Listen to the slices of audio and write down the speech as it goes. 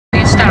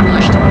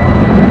reestablished.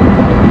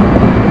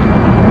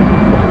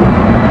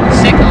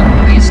 Signal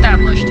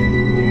reestablished.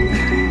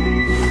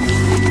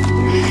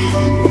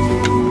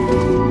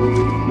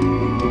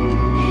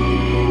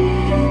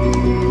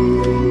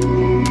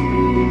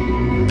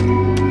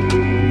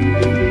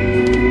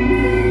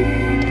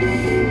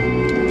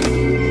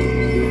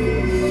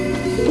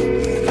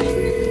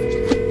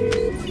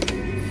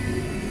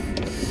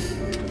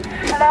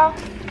 Hello?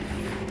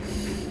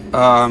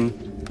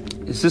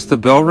 Is this the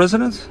Bell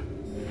residence?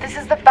 This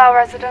is the Bell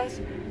residence.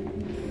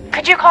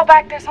 Could you call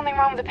back? There's something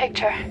wrong with the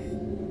picture.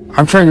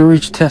 I'm trying to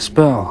reach Tess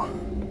Bell.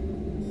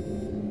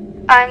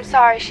 I'm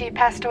sorry, she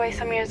passed away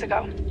some years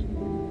ago.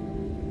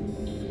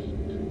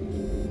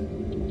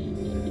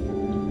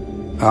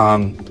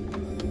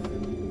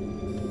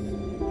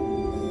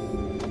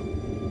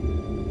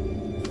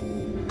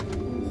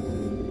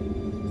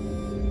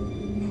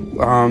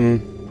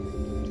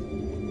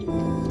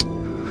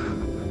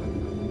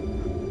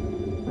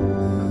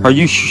 Are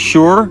you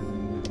sure?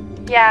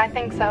 Yeah, I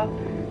think so.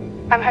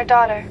 I'm her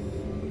daughter.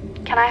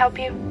 Can I help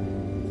you?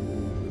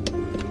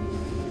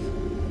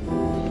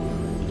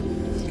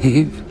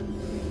 Eve?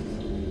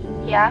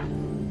 Yeah?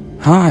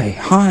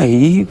 Hi,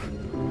 Eve.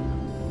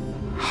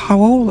 How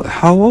old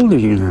are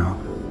you now?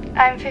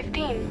 I'm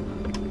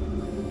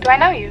 15. Do I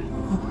know you?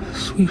 Oh,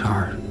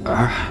 sweetheart.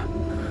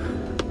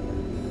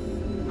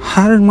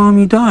 How did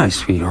Mommy die,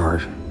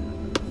 sweetheart?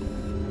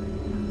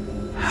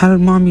 How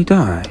did Mommy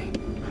die?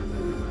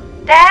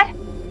 Dad?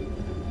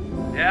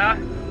 Yeah?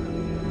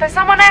 There's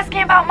someone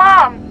asking about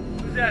Mom.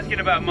 Who's asking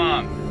about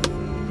Mom?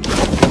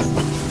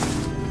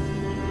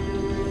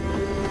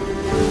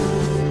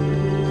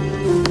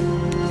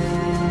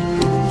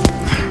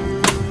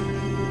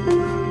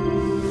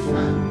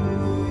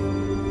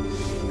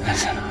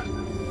 That's enough.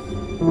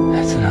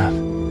 That's enough.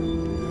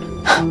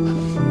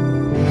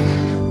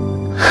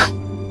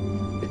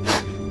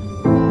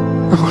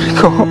 I want to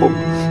go home.